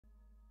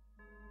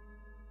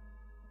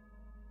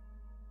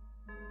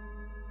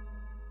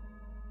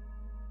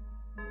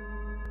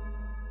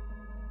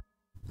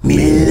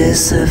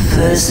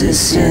Lucifer se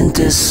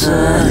siente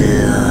solo,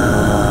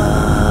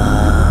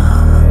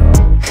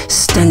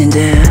 standing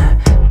there,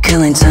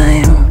 killing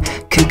time.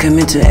 Can't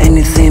commit to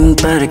anything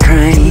but a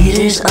crime.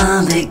 Peter's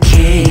on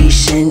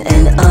vacation,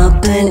 an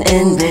open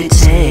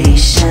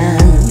invitation.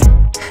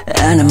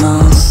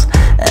 Animals,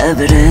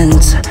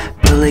 evidence,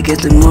 Pearly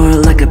get them more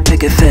like a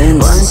picket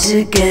fence. Want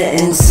to get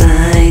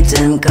inside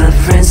them, got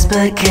friends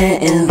but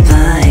can't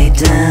invite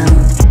them.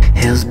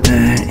 Hills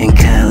burn in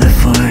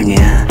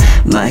California,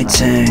 my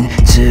turn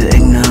to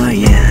ignore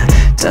ya.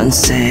 Don't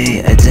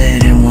say I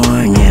didn't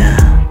warn ya.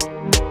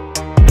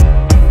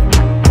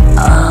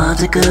 All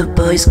the good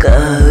boys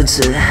go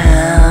to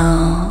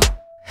hell,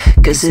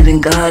 'cause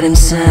even God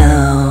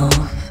himself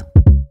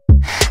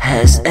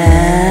has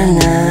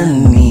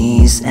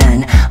enemies.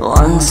 And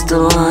once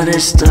the water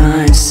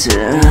starts to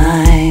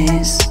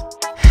rise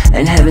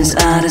and heaven's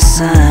out of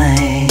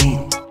sight,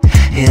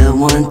 he'll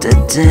want the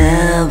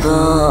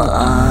devil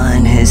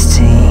on his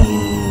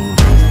team.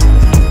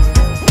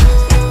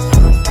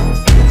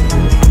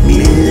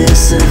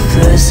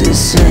 Lucifer se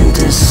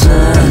siente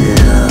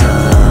solo.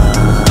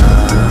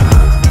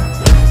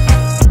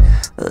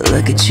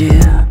 Look at you,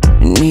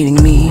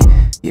 needing me.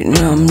 You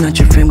know I'm not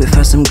your friend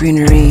without some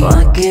greenery.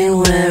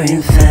 Walking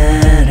wearing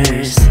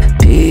fetters,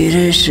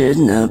 Peter should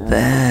know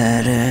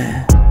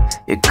better.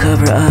 Your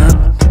cover up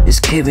is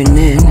caving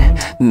in.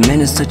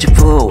 Man is such a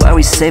fool, why are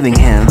we saving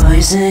him?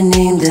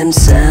 Poisoning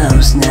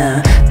themselves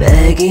now,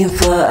 begging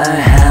for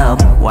our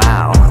help.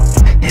 Wow.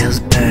 Hills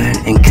burn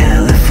in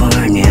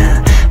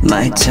California,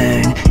 my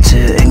turn to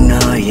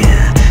ignore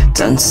ya.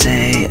 Don't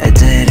say I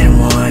didn't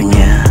warn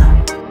ya.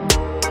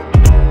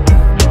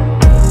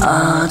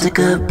 All the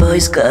good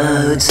boys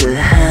go to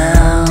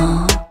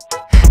hell,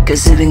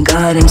 'cause even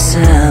God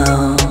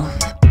himself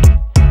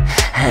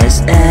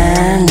has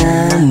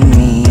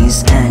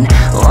enemies. And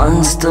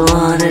once the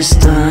water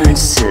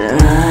starts to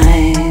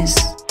rise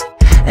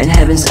and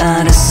heaven's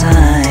out of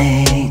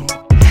sight,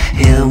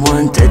 he'll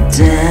want the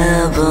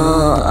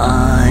devil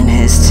on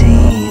his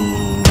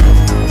team.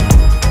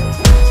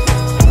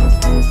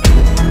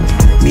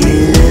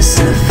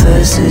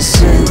 Lucifer se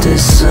siente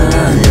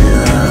solo.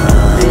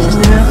 There's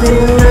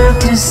nothing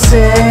left to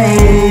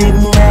say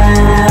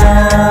now.